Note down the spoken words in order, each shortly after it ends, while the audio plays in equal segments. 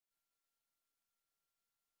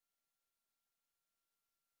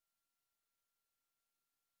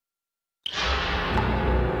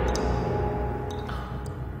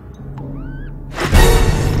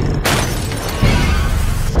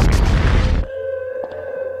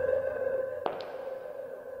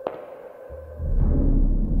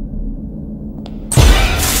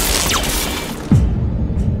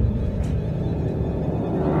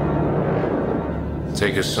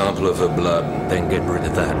Take a sample of her blood, then get rid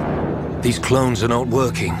of that. These clones are not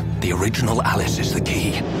working. The original Alice is the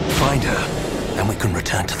key. Find her, then we can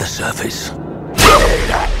return to the surface.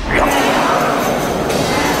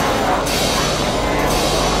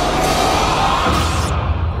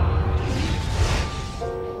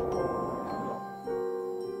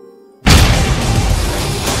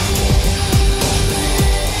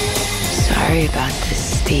 Sorry about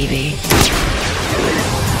this, Stevie.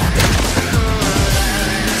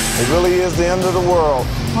 It really is the end of the world.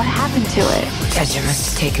 What happened to it? Judger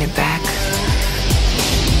must have taken it back.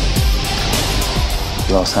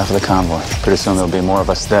 We lost half of the convoy. Pretty soon there'll be more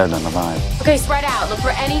of us dead than alive. Okay, spread out. Look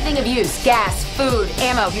for anything of use. Gas, food,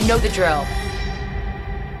 ammo. You know the drill.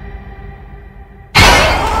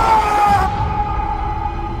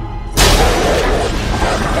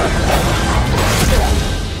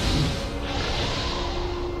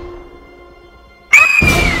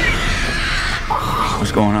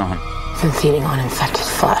 What's going on? I've been feeding on infected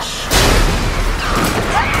flesh.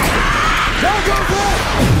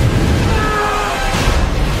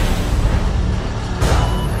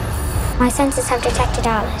 My senses have detected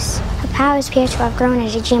Alice. Her powers appear to have grown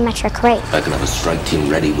at a geometric rate. I can have a strike team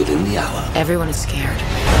ready within the hour. Everyone is scared.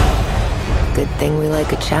 Good thing we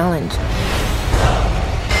like a challenge.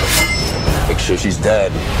 Make sure she's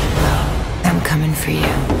dead. I'm coming for you.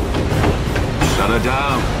 Shut her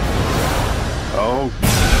down. Oh.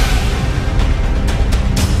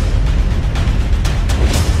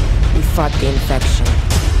 We fought the infection.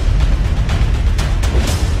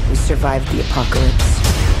 We survived the apocalypse.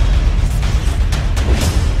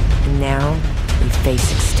 And now we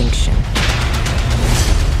face extinction.